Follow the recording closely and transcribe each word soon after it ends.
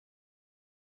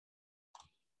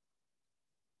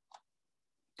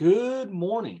Good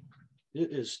morning. It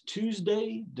is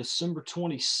Tuesday, December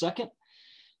 22nd,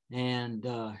 and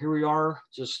here we are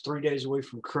just 3 days away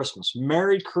from Christmas.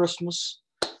 Merry Christmas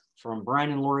from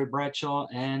Brian and Lori Bradshaw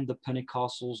and the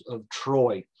Pentecostals of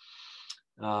Troy.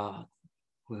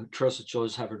 We trust that you'll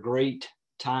just have a great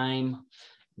time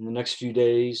in the next few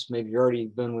days. Maybe you've already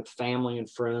been with family and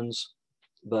friends,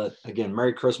 but again,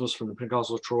 Merry Christmas from the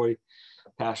Pentecostals of Troy,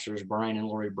 pastors Brian and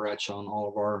Lori Bradshaw and all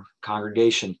of our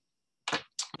congregation.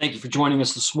 Thank you for joining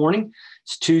us this morning.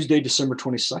 It's Tuesday, December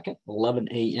 22nd, 11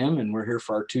 a.m., and we're here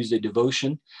for our Tuesday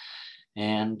devotion.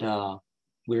 And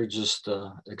we're just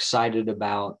excited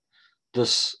about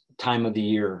this time of the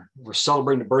year. We're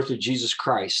celebrating the birth of Jesus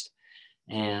Christ,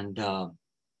 and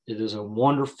it is a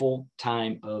wonderful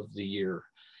time of the year.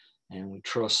 And we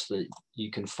trust that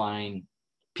you can find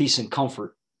peace and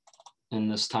comfort in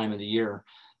this time of the year.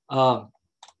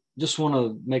 Just want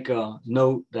to make a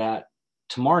note that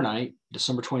tomorrow night,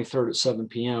 December 23rd at 7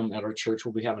 p.m. at our church,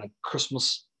 we'll be having a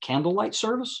Christmas candlelight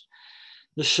service.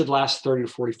 This should last 30 to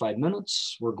 45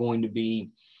 minutes. We're going to be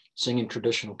singing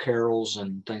traditional carols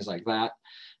and things like that,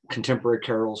 contemporary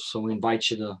carols. So we invite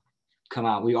you to come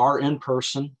out. We are in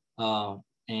person,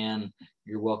 and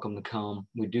you're welcome to come.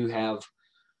 We do have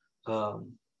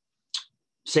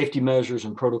safety measures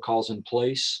and protocols in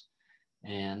place.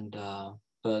 And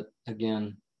but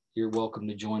again, you're welcome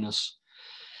to join us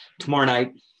tomorrow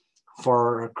night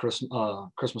for our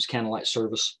Christmas candlelight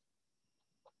service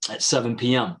at 7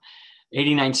 p.m.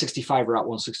 8965 Route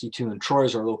 162 in Troy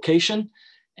is our location.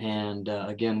 And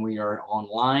again, we are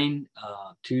online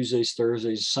Tuesdays,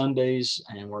 Thursdays, Sundays,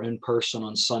 and we're in person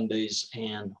on Sundays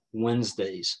and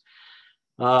Wednesdays.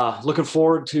 Looking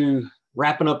forward to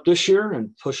wrapping up this year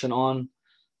and pushing on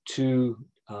to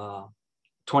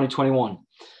 2021.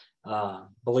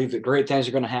 Believe that great things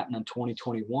are going to happen in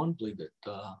 2021. Believe that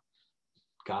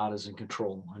God is in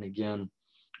control. And again,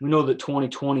 we know that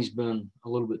 2020 has been a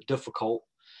little bit difficult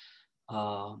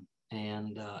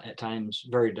and at times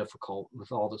very difficult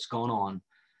with all that's going on.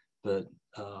 But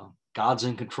God's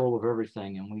in control of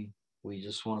everything. And we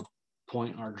just want to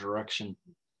point our direction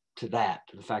to that,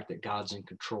 to the fact that God's in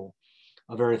control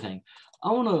of everything.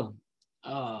 I want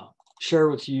to share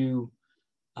with you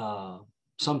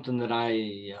something that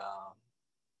I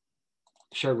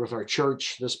shared with our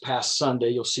church this past Sunday.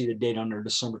 You'll see the date under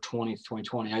December 20th,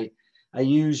 2020. I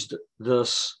used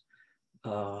this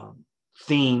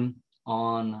theme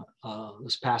on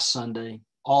this past Sunday.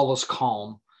 All is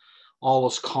calm. All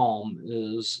is calm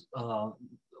is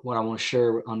what I want to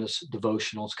share on this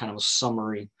devotional. It's kind of a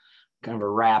summary, kind of a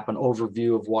wrap, an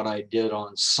overview of what I did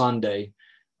on Sunday.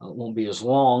 It won't be as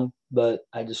long, but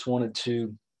I just wanted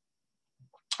to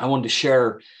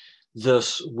share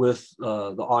this with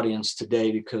the audience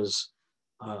today because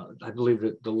I believe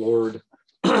that the Lord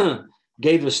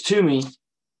gave this to me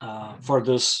for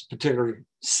this particular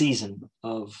season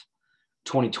of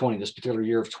 2020, this particular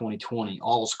year of 2020.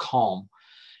 All is calm.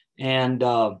 And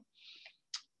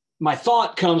my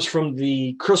thought comes from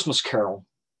the Christmas carol,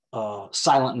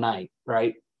 Silent Night,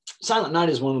 right? Silent Night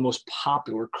is one of the most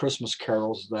popular Christmas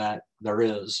carols that there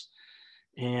is.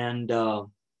 And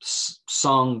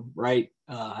sung, right?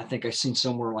 I think I've seen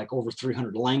somewhere like over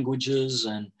 300 languages,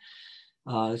 and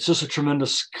it's just a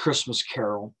tremendous Christmas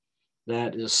carol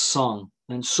that is sung.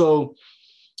 And so,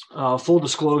 full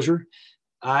disclosure,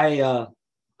 I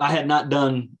had not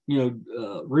done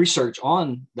research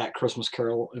on that Christmas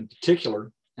carol in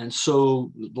particular, and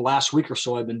so the last week or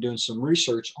so I've been doing some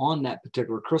research on that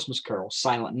particular Christmas carol,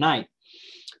 Silent Night,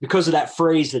 because of that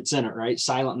phrase that's in it, right?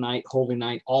 Silent night, holy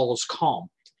night, all is calm.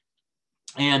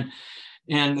 And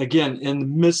again, in the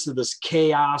midst of this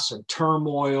chaos and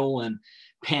turmoil and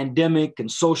pandemic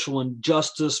and social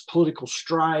injustice, political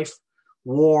strife,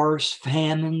 wars,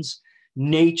 famines,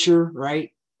 nature,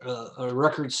 right? A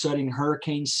record-setting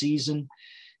hurricane season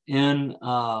in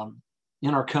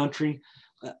our country.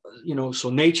 So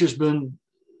nature's been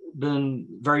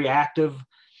very active.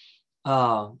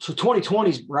 So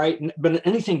 2020's right been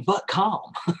anything but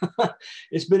calm.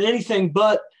 It's been anything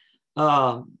but.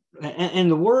 And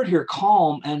the word here,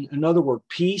 calm, and another word,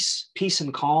 peace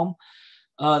and calm,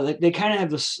 they kind of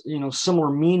have this, similar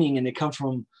meaning, and they come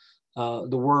from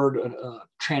the word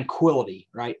tranquility,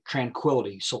 right?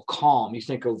 Tranquility. So calm, you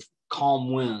think of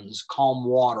calm winds, calm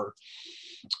water,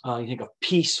 you think of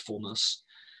peacefulness.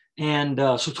 And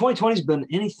so 2020 has been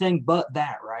anything but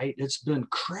that, right? It's been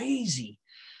crazy.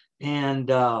 And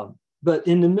but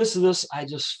in the midst of this, I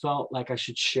just felt like I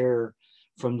should share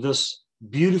from this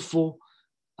beautiful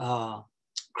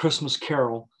Christmas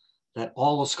carol that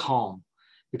all is calm,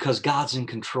 because God's in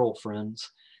control, friends.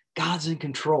 God's in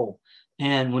control.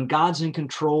 And when God's in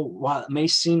control, while it may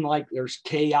seem like there's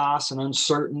chaos and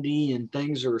uncertainty and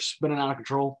things are spinning out of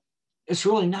control, it's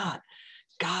really not.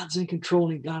 God's in control,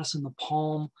 and he got us in the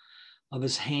palm of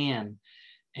his hand.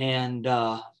 And,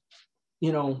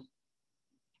 you know,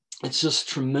 it's just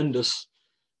tremendous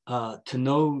to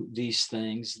know these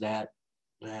things, that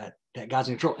God's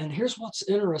in control. And here's what's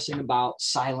interesting about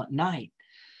Silent Night.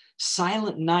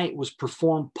 Silent Night was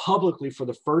performed publicly for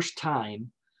the first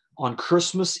time on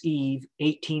Christmas Eve,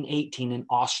 1818 in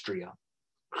Austria.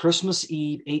 Christmas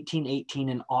Eve, 1818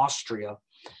 in Austria,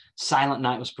 Silent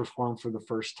Night was performed for the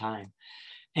first time.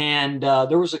 And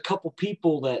there was a couple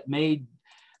people that made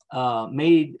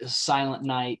Silent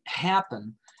Night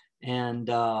happen. And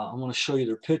I want to show you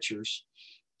their pictures.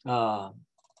 So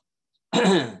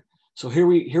here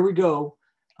we go.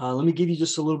 Let me give you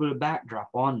just a little bit of backdrop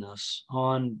on this.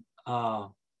 On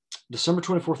December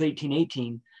 24th,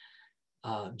 1818,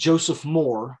 Joseph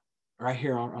Moore, right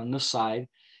here on this side,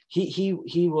 he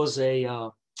was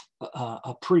a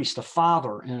priest, a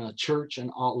father in a church,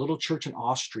 a little church in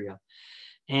Austria.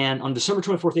 And on December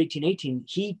 24th, 1818,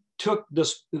 he took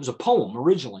this, it was a poem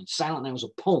originally. Silent Night was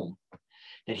a poem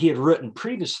that he had written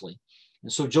previously.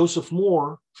 And so Joseph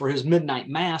Moore, for his midnight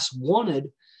mass,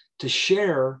 wanted to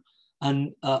share a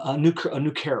new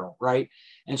carol, right?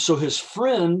 And so his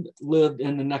friend lived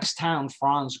in the next town,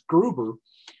 Franz Gruber.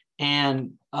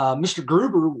 And Mr.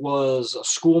 Gruber was a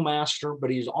schoolmaster,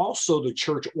 but he's also the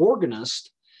church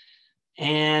organist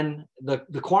and the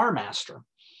choir master.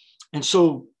 And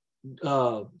so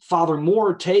Father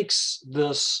Moore takes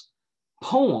this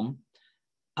poem,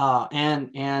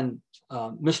 and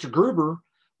Mr. Gruber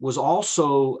was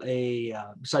also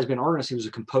besides being an organist, he was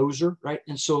a composer, right?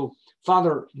 And so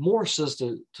Father Moore says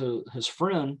to his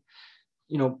friend,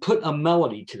 you know, put a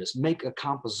melody to this, make a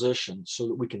composition so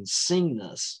that we can sing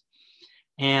this.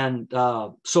 And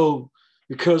so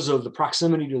because of the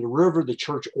proximity to the river, the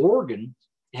church organ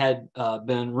had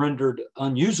been rendered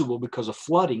unusable because of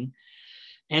flooding.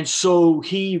 And so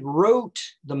he wrote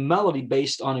the melody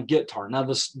based on a guitar. Now,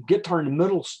 this guitar in the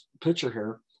middle picture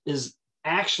here is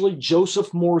actually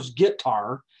Joseph Moore's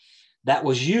guitar that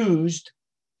was used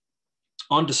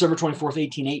on December 24th,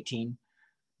 1818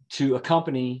 to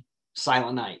accompany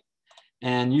Silent Night.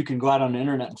 And you can go out on the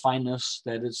internet and find this,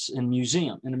 that it's in a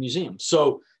museum.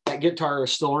 So that guitar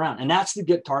is still around. And that's the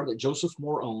guitar that Joseph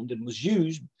Moore owned and was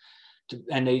used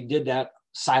and they did that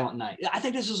Silent Night. I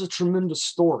think this is a tremendous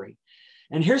story.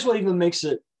 And here's what even makes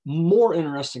it more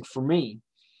interesting for me,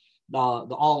 the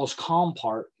all is calm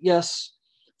part. Yes,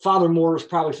 Father Moore was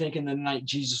probably thinking the night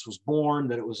Jesus was born,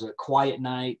 that it was a quiet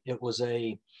night. It was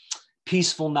a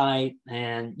peaceful night.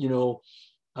 And, you know,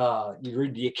 you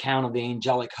read the account of the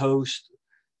angelic host,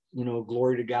 you know,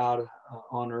 glory to God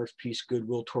on earth, peace,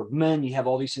 goodwill toward men. You have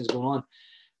all these things going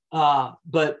on.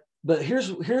 But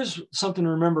here's something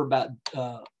to remember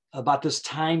about this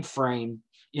time frame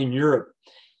in Europe.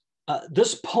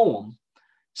 This poem,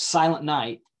 Silent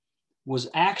Night, was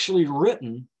actually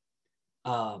written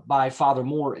by Father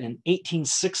Moore in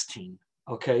 1816.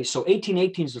 Okay, so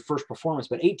 1818 is the first performance,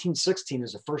 but 1816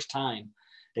 is the first time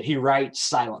that he writes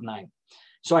Silent Night.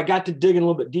 So I got to dig in a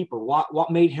little bit deeper.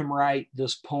 What made him write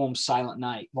this poem, Silent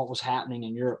Night? What was happening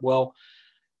in Europe? Well,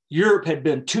 Europe had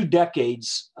been 2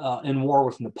 decades in war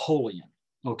with Napoleon.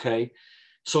 Okay,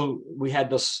 so we had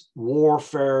this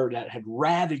warfare that had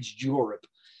ravaged Europe.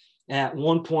 At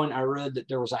one point, I read that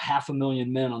there was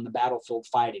 500,000 men on the battlefield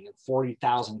fighting and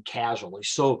 40,000 casualties.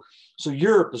 So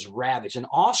Europe is ravaged. In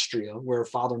Austria, where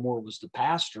Father Moore was the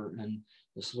pastor in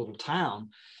this little town,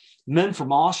 men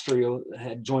from Austria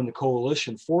had joined the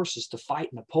coalition forces to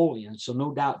fight Napoleon. So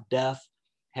no doubt death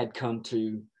had come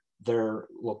to their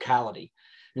locality.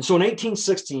 And so in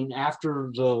 1816,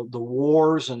 after the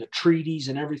wars and the treaties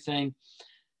and everything,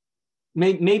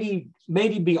 maybe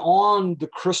beyond the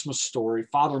Christmas story,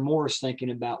 Father Moore is thinking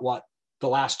about what the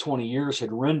last 20 years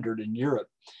had rendered in Europe.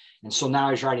 And so now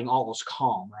he's writing All is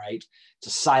Calm, right? It's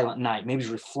a silent night. Maybe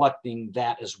he's reflecting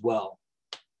that as well.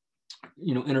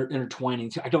 You know,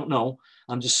 intertwining. I don't know.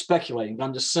 I'm just speculating, but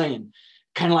I'm just saying,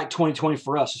 kind of like 2020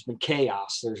 for us, it's been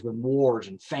chaos. There's been wars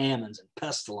and famines and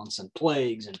pestilence and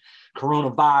plagues and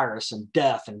coronavirus and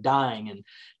death and dying and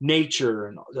nature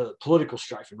and the political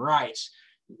strife and riots.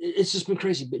 It's just been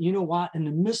crazy. But you know what? In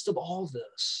the midst of all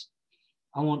this,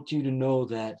 I want you to know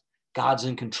that God's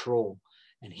in control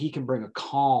and he can bring a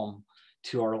calm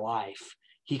to our life.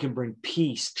 He can bring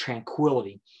peace,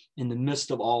 tranquility in the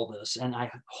midst of all this. And I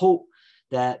hope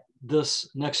that this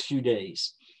next few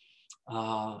days,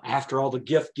 after all the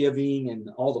gift giving and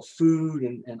all the food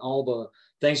and all the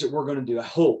things that we're going to do, I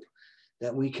hope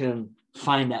that we can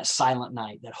find that silent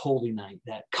night, that holy night,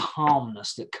 that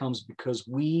calmness that comes because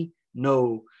we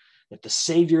know that the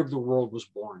Savior of the world was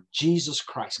born. Jesus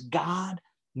Christ, God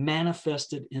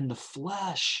manifested in the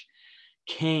flesh,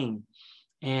 came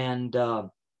and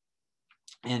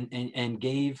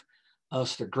gave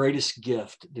us the greatest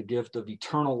gift, the gift of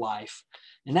eternal life.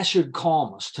 And that should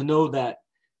calm us to know that,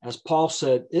 as Paul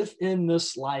said, if in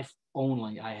this life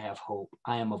only I have hope,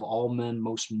 I am of all men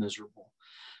most miserable.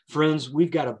 Friends,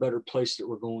 we've got a better place that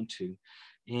we're going to.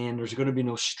 And there's going to be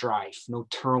no strife, no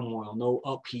turmoil, no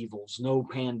upheavals, no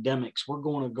pandemics. We're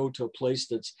going to go to a place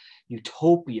that's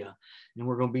utopia, and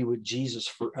we're going to be with Jesus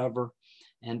forever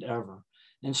and ever.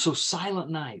 And so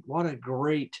Silent Night, what a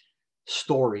great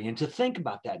story. And to think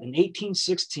about that, in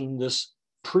 1816, this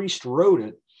priest wrote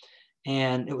it,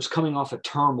 and it was coming off of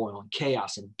turmoil and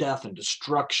chaos and death and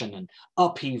destruction and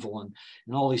upheaval and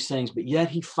all these things. But yet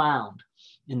he found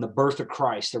in the birth of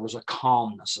Christ, there was a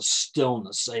calmness, a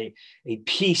stillness, a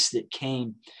peace that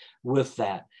came with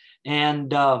that.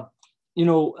 And,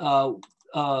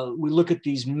 we look at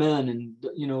these men and,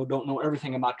 don't know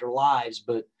everything about their lives,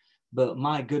 but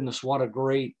my goodness, what a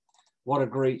great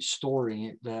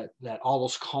story that all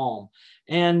is calm.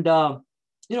 And,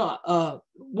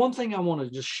 one thing I want to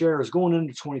just share is going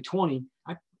into 2020,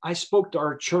 I spoke to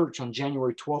our church on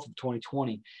January 12th of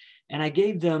 2020, and I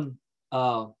gave them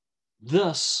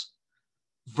this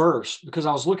verse because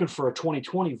I was looking for a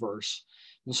 2020 verse.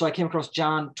 And so I came across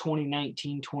John 20,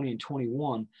 19, 20, and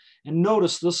 21. And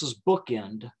notice this is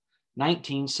bookend.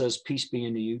 19 says, peace be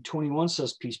unto you. 21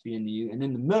 says, peace be unto you. And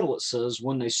in the middle, it says,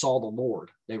 when they saw the Lord,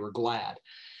 they were glad.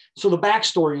 So the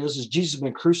backstory is Jesus had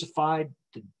been crucified.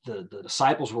 The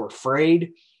disciples were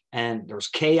afraid, and there was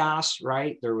chaos,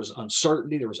 right? There was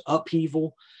uncertainty. There was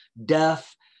upheaval,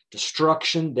 death,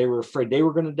 destruction. They were afraid they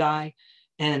were going to die.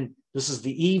 And this is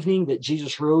the evening that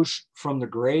Jesus rose from the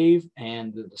grave,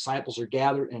 and the disciples are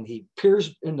gathered, and he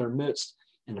appears in their midst.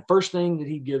 And the first thing that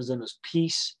he gives them is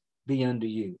peace be unto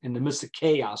you in the midst of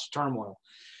chaos, turmoil.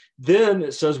 Then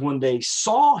it says, when they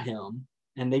saw him,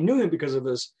 and they knew him because of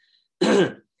his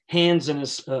hands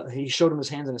and he showed them his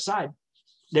hands and his side,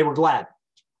 they were glad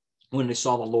when they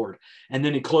saw the Lord. And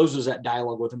then he closes that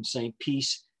dialogue with them saying,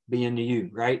 peace be unto you,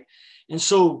 right? And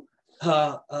so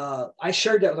I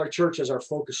shared that with our church as our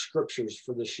focus scriptures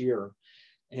for this year.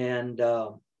 And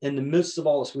in the midst of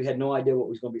all this, we had no idea what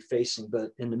we was going to be facing,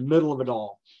 but in the middle of it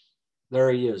all,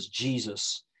 there he is,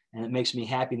 Jesus. And it makes me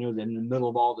happy to know that in the middle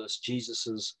of all this, Jesus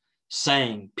is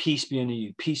saying, peace be unto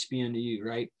you,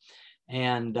 right?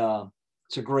 And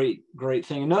it's a great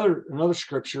thing. Another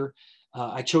scripture,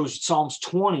 I chose Psalms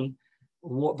 20,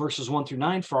 verses 1 through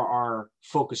 9 for our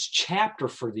focus chapter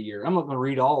for the year. I'm not going to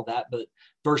read all of that, but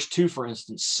verse 2, for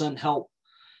instance, send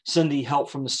thee help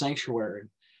from the sanctuary,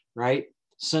 right?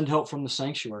 Send help from the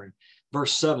sanctuary.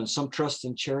 Verse 7, some trust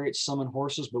in chariots, some in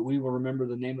horses, but we will remember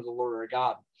the name of the Lord our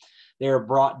God. They are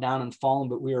brought down and fallen,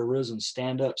 but we are risen.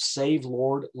 Stand up, save,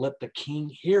 Lord, let the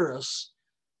King hear us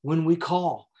when we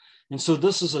call. And so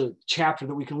this is a chapter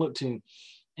that we can look to.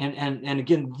 And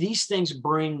again, these things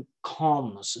bring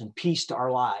calmness and peace to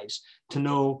our lives to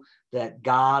know that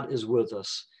God is with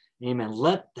us. Amen.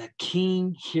 Let the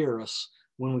King hear us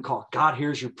when we call. God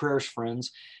hears your prayers,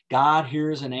 friends. God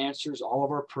hears and answers all of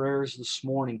our prayers this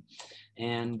morning.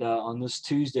 And on this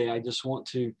Tuesday, I want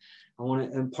to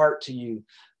impart to you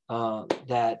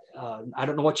that I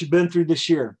don't know what you've been through this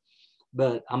year,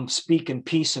 but I'm speaking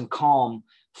peace and calm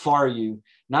for you,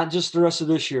 not just the rest of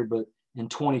this year, but in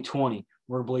 2020.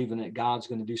 We're believing that God's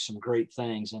going to do some great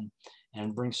things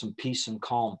and bring some peace and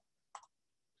calm.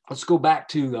 Let's go back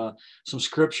to some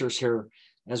scriptures here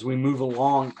as we move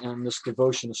along in this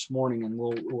devotion this morning, and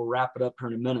we'll wrap it up here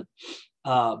in a minute.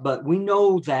 But we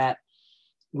know that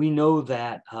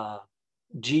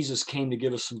Jesus came to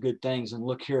give us some good things. And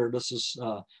look here, this is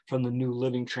from the New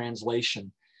Living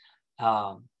Translation.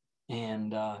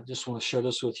 Just want to share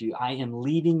this with you. I am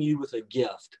leaving you with a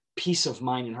gift, peace of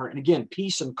mind and heart. And again,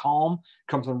 peace and calm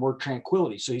come from the word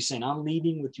tranquility. So he's saying, I'm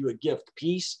leaving with you a gift,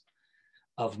 peace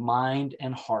of mind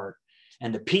and heart.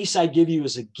 And the peace I give you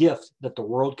is a gift that the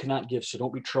world cannot give. So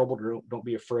don't be troubled or don't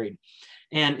be afraid.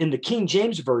 And in the King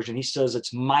James Version, he says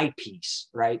it's my peace,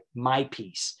 right? My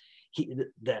peace.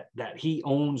 That he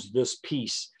owns this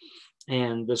peace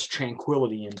and this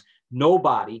tranquility, and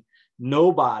nobody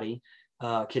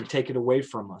can take it away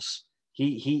from us.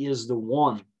 He is the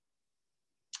one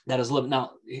that is living.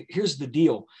 Now, here's the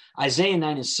deal. Isaiah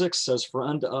 9:6 says, for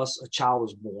unto us a child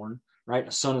is born, right?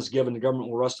 A son is given, the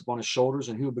government will rest upon his shoulders,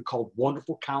 and he will be called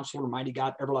Wonderful Counselor, Mighty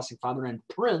God, Everlasting Father, and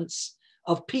Prince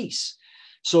of Peace.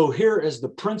 So here is the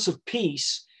Prince of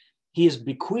Peace, he is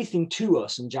bequeathing to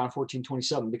us in John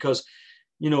 14:27, because,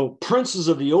 princes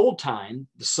of the old time,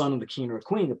 the son of the king or the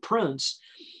queen, the prince,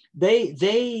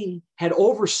 they had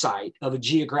oversight of a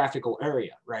geographical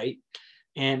area, right?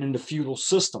 And in the feudal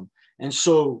system. And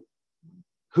so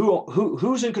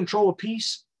who's in control of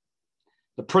peace?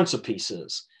 The Prince of Peace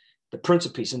is. The Prince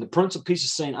of Peace. And the Prince of Peace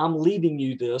is saying, I'm leaving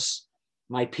you this,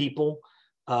 my people.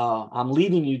 I'm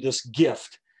leaving you this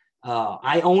gift.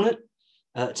 I own it.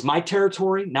 It's my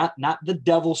territory, not the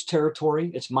devil's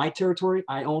territory. It's my territory.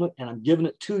 I own it, and I'm giving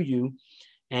it to you.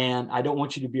 And I don't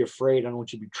want you to be afraid. I don't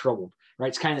want you to be troubled. Right?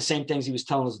 It's kind of the same things he was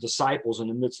telling his disciples in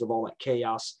the midst of all that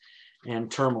chaos and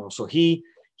turmoil. So he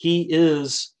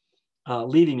is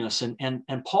leading us,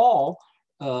 and Paul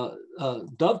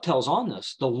dovetails on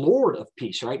this. The Lord of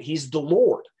peace, right? He's the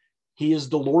Lord. He is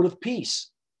the Lord of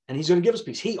peace, and he's going to give us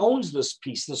peace. He owns this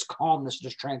peace, this calmness,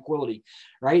 this tranquility,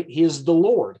 right? He is the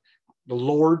Lord. The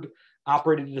Lord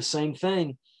operated the same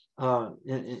thing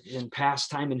in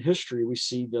past time in history. We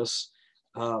see this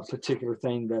particular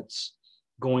thing that's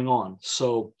going on.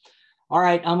 So, all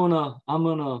right, I'm gonna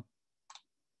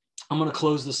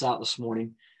close this out this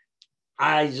morning.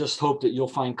 I just hope that you'll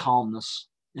find calmness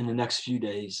in the next few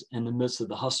days, in the midst of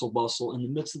the hustle bustle, in the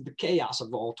midst of the chaos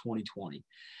of all 2020.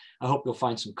 I hope you'll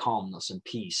find some calmness and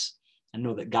peace, and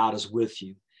know that God is with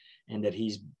you, and that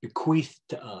he's bequeathed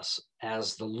to us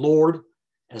as the Lord,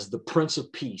 as the Prince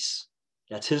of Peace.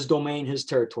 That's his domain, his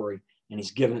territory, and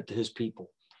he's given it to his people.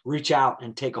 Reach out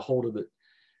and take a hold of it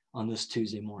on this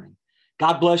Tuesday morning.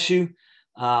 God bless you.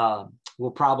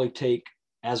 We'll probably take,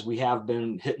 as we have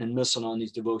been hitting and missing on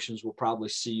these devotions, we'll probably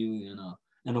see you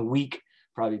in a week,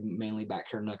 probably mainly back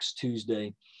here next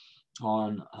Tuesday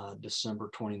on December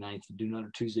 29th to do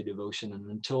another Tuesday devotion. And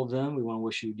until then, we want to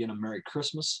wish you again a Merry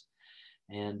Christmas.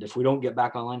 And if we don't get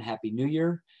back online, Happy New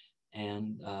Year.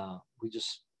 And we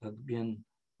just, again,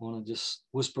 want to just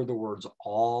whisper the words,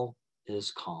 all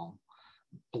is calm.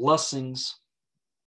 Blessings